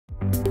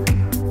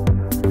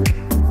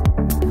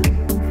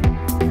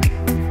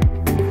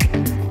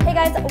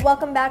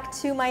welcome back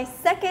to my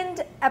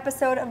second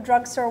episode of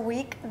Drugstore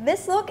Week.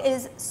 This look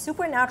is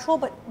super natural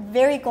but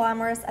very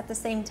glamorous at the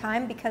same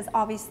time because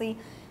obviously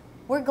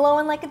we're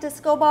glowing like a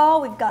disco ball.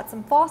 We've got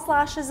some false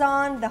lashes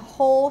on, the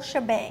whole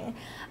shebang.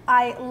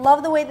 I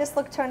love the way this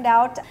look turned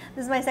out.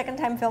 This is my second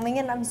time filming it,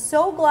 and I'm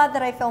so glad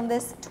that I filmed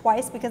this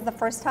twice because the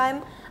first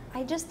time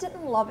I just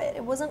didn't love it.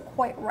 It wasn't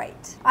quite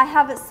right. I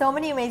have so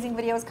many amazing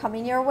videos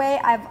coming your way.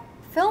 I've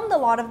filmed a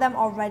lot of them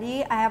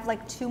already. I have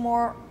like 2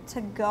 more to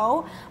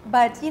go,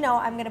 but you know,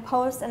 I'm gonna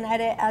post and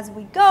edit as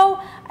we go.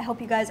 I hope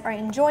you guys are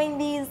enjoying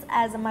these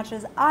as much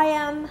as I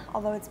am,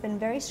 although it's been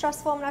very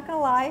stressful, I'm not gonna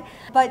lie.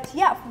 But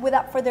yeah,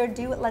 without further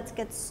ado, let's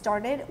get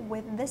started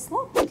with this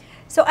look.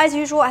 So as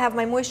usual, I have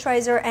my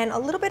moisturizer and a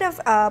little bit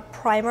of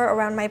primer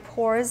around my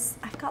pores.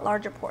 I've got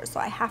larger pores, so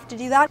I have to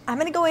do that. I'm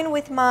gonna go in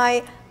with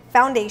my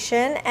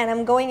foundation, and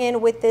I'm going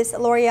in with this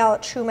L'Oreal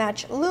True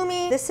Match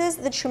Lumi. This is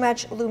the True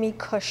Match Lumi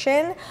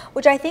Cushion,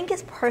 which I think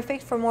is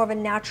perfect for more of a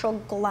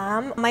natural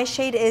glam. My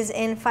shade is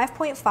in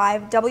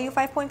 5.5,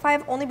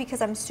 W5.5, only because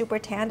I'm super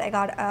tanned. I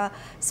got a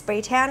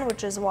spray tan,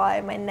 which is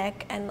why my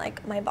neck and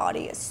like my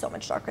body is so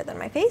much darker than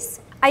my face.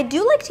 I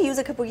do like to use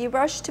a kabuki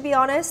brush, to be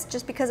honest,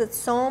 just because it's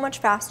so much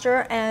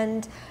faster,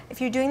 and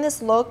if you're doing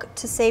this look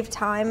to save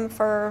time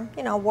for,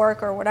 you know,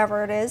 work or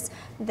whatever it is,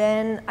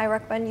 then I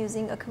recommend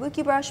using a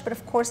kabuki brush, but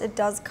of course it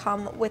does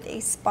come with a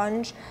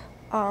sponge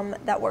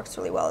that works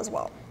really well as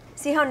well.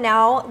 See how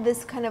now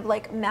this kind of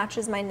like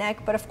matches my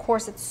neck, but of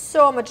course it's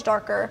so much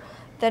darker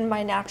than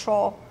my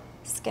natural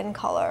skin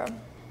color.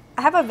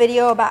 I have a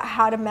video about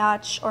how to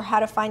match or how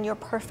to find your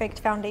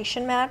perfect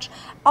foundation match.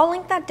 I'll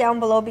link that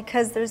down below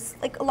because there's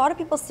like a lot of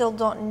people still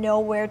don't know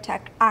where to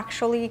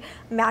actually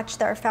match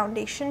their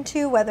foundation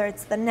to, whether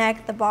it's the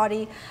neck, the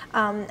body,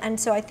 and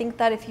so I think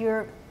that if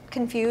you're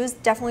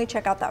confused, definitely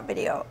check out that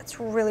video. It's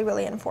really,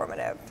 really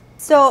informative.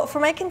 So for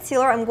my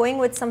concealer, I'm going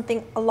with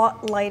something a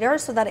lot lighter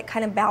so that it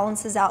kind of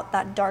balances out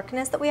that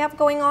darkness that we have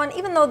going on,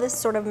 even though this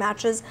sort of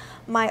matches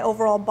my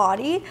overall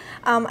body.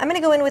 I'm going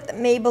to go in with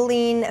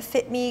Maybelline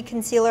Fit Me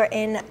Concealer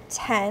in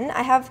 10.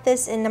 I have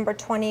this in number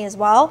 20 as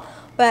well,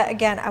 but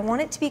again, I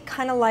want it to be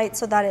kind of light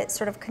so that it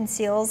sort of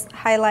conceals,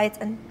 highlights,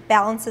 and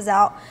balances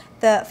out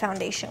the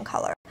foundation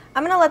color.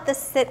 I'm going to let this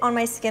sit on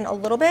my skin a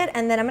little bit,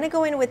 and then I'm going to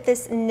go in with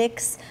this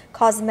NYX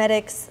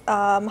Cosmetics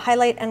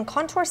Highlight and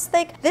Contour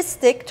Stick. This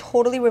stick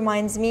totally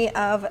reminds me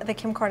of the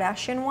Kim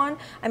Kardashian one.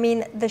 I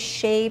mean, the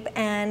shape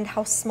and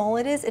how small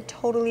it is, it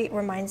totally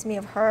reminds me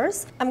of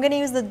hers. I'm going to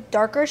use the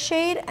darker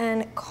shade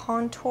and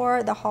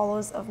contour the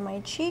hollows of my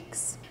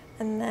cheeks,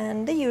 and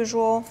then the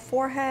usual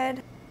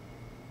forehead,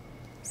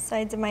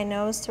 sides of my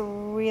nose to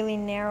really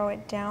narrow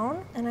it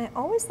down. And I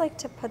always like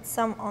to put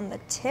some on the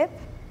tip,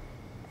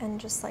 and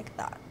just like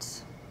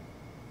that.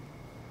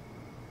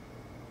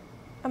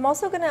 I'm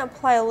also going to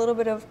apply a little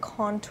bit of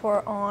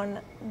contour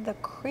on the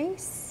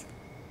crease.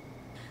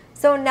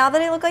 So now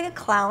that I look like a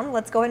clown,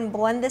 let's go ahead and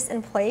blend this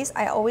in place.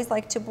 I always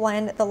like to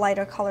blend the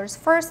lighter colors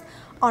first.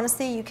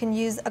 Honestly, you can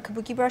use a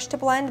kabuki brush to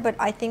blend, but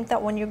I think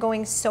that when you're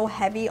going so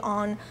heavy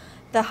on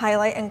the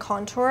highlight and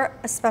contour,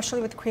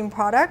 especially with cream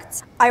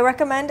products, I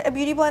recommend a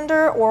beauty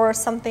blender or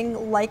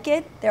something like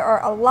it. There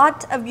are a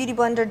lot of beauty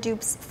blender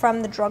dupes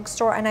from the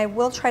drugstore, and I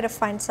will try to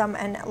find some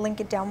and link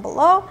it down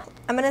below.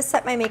 I'm going to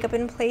set my makeup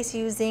in place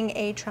using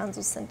a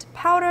translucent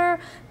powder.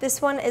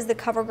 This one is the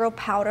CoverGirl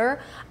powder.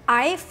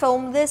 I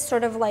filmed this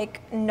sort of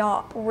like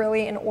not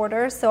really in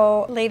order,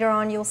 so later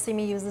on you'll see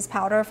me use this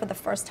powder for the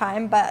first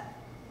time, but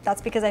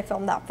that's because I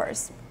filmed that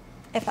first,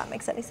 if that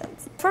makes any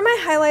sense. For my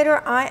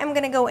highlighter, I am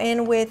gonna go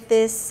in with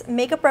this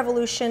Makeup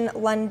Revolution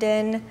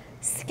London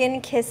Skin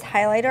Kiss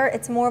highlighter.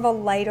 It's more of a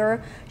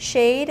lighter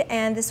shade,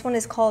 and this one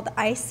is called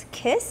Ice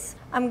Kiss.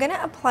 I'm gonna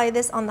apply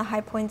this on the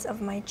high points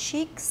of my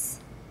cheeks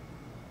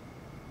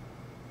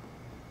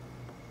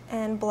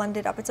and blend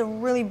it up. It's a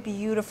really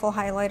beautiful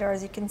highlighter,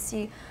 as you can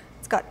see.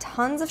 It's got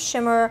tons of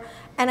shimmer,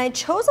 and I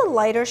chose a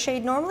lighter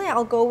shade. Normally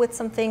I'll go with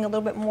something a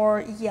little bit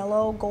more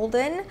yellow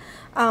golden,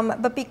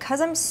 but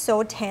because I'm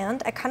so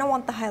tanned, I kind of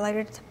want the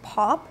highlighter to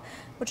pop,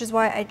 which is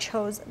why I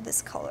chose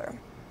this color.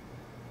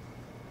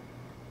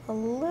 A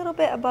little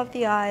bit above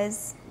the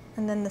eyes,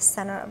 and then the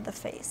center of the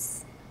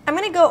face. I'm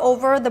going to go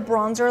over the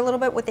bronzer a little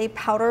bit with a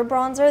powder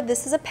bronzer.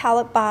 This is a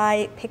palette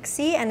by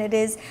Pixi, and it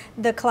is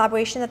the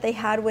collaboration that they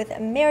had with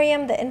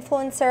Miriam, the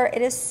influencer.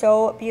 It is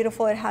so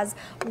beautiful. It has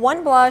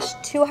 1 blush,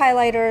 2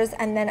 highlighters,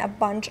 and then a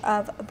bunch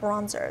of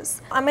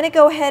bronzers. I'm going to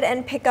go ahead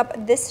and pick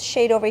up this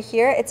shade over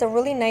here. It's a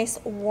really nice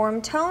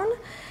warm tone,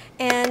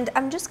 and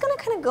I'm just going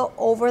to kind of go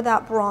over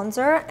that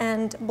bronzer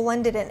and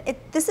blend it in.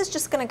 This is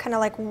just going to kind of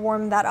like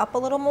warm that up a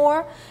little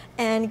more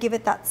and give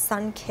it that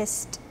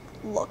sun-kissed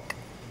look.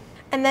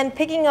 And then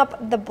picking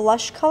up the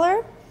blush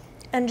color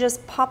and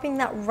just popping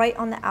that right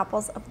on the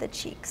apples of the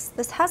cheeks.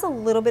 This has a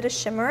little bit of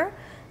shimmer,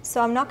 so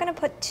I'm not going to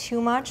put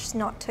too much,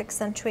 not to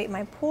accentuate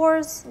my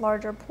pores,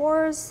 larger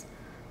pores,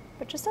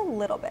 but just a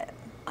little bit.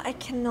 I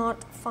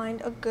cannot find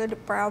a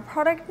good brow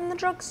product in the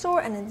drugstore,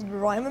 and it's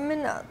driving me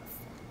nuts.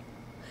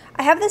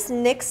 I have this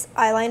NYX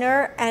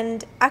eyeliner,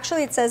 and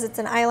actually it says it's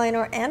an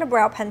eyeliner and a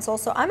brow pencil,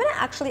 so I'm gonna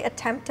actually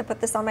attempt to put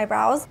this on my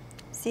brows.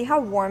 See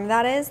how warm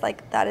that is?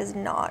 Like, that is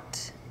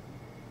not,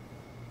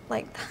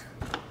 like,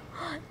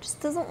 it just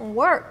doesn't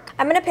work.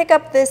 I'm gonna pick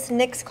up this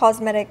NYX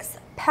Cosmetics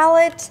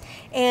palette,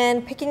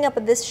 and picking up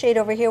this shade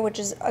over here, which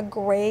is a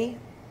gray,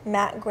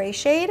 matte gray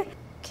shade.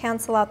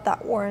 Cancel out that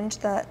orange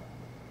that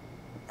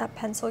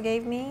pencil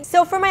gave me.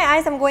 So for my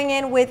eyes, I'm going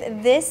in with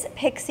this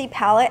Pixie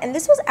palette, and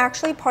this was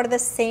actually part of the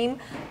same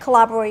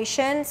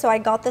collaboration, so I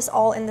got this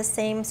all in the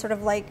same sort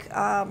of like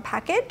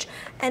package.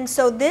 And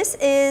so this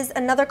is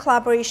another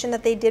collaboration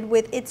that they did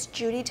with It's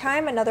Judy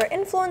Time, another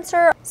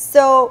influencer.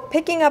 So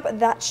picking up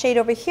that shade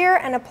over here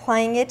and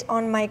applying it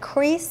on my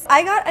crease.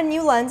 I got a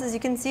new lens. As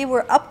you can see,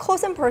 we're up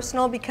close and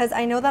personal because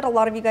I know that a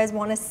lot of you guys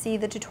want to see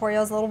the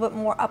tutorials a little bit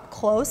more up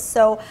close.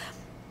 So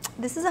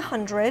this is a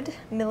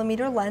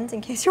 100mm lens,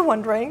 in case you're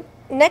wondering.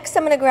 Next,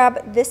 I'm going to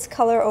grab this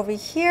color over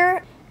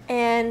here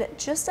and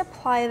just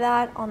apply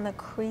that on the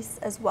crease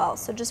as well.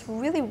 So just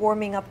really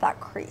warming up that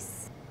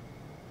crease.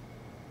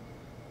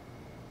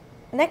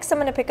 Next, I'm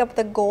going to pick up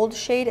the gold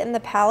shade in the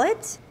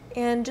palette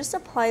and just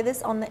apply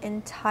this on the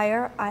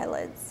entire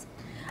eyelids.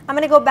 I'm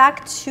going to go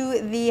back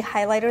to the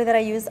highlighter that I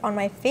used on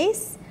my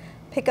face,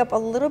 pick up a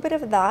little bit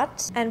of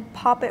that and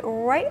pop it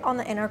right on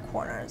the inner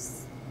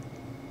corners.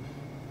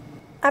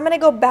 I'm going to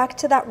go back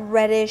to that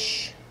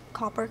reddish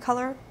copper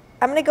color.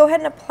 I'm going to go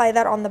ahead and apply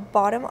that on the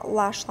bottom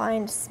lash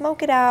line,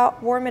 smoke it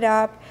out, warm it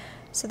up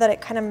so that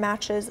it kind of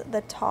matches the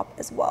top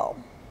as well.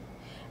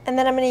 And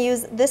then I'm going to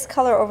use this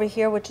color over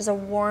here, which is a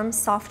warm,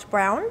 soft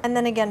brown. And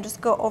then again, just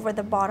go over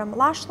the bottom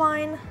lash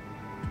line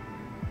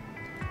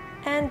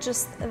and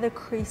just the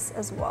crease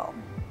as well.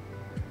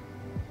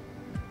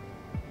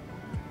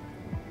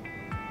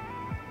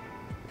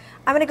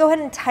 I'm going to go ahead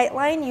and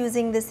tightline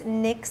using this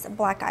NYX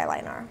black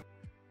eyeliner.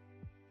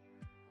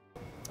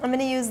 I'm going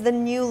to use the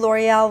new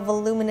L'Oreal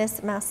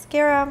Voluminous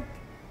Mascara.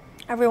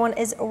 Everyone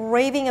is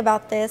raving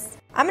about this.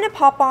 I'm going to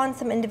pop on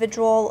some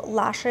individual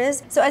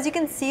lashes. So as you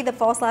can see, the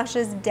false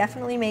lashes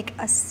definitely make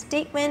a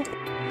statement.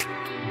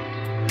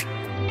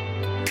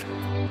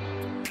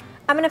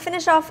 I'm going to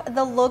finish off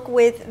the look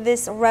with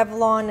this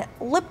Revlon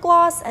lip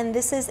gloss, and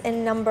this is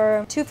in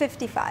number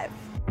 255.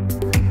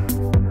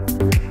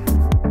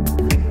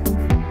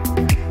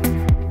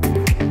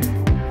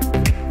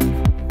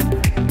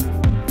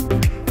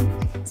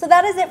 So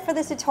that is it for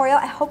this tutorial.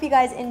 I hope you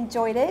guys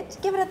enjoyed it.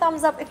 Give it a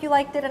thumbs up if you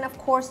liked it, and of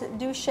course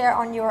do share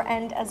on your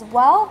end as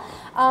well.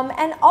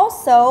 And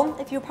also,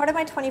 if you're part of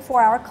my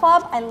 24-hour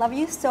club, I love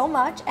you so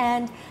much,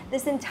 and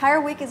this entire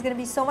week is going to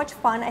be so much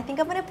fun. I think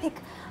I'm going to pick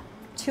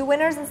 2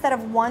 winners instead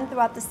of 1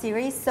 throughout the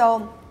series.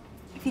 So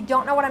if you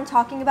don't know what I'm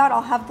talking about,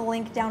 I'll have the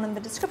link down in the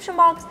description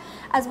box,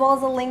 as well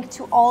as a link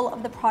to all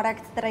of the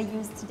products that I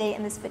used today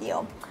in this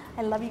video.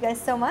 I love you guys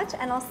so much,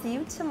 and I'll see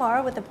you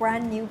tomorrow with a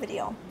brand new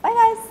video. Bye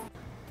guys!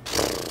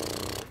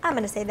 I'm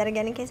going to say that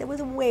again in case it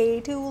was way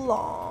too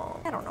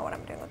long. I don't know what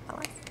I'm doing with my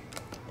life.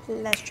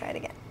 Let's try it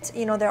again.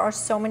 You know, there are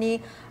so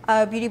many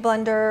beauty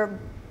blender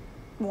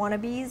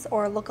wannabes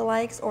or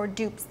lookalikes or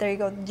dupes. There you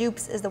go.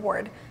 Dupes is the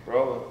word.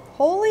 Bro.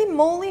 Holy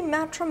moly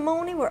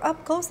matrimony. We're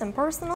up close and personal.